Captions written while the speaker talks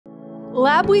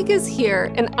Lab Week is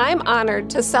here, and I'm honored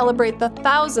to celebrate the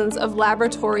thousands of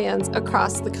laboratorians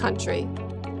across the country.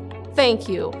 Thank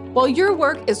you. While your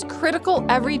work is critical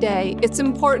every day, it's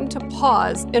important to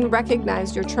pause and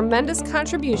recognize your tremendous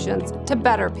contributions to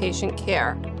better patient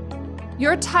care.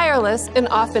 Your tireless and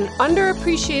often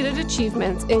underappreciated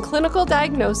achievements in clinical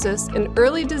diagnosis and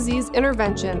early disease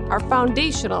intervention are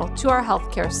foundational to our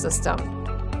healthcare system.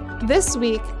 This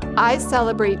week, I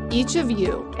celebrate each of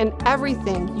you and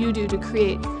everything you do to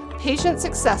create patient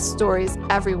success stories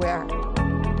everywhere.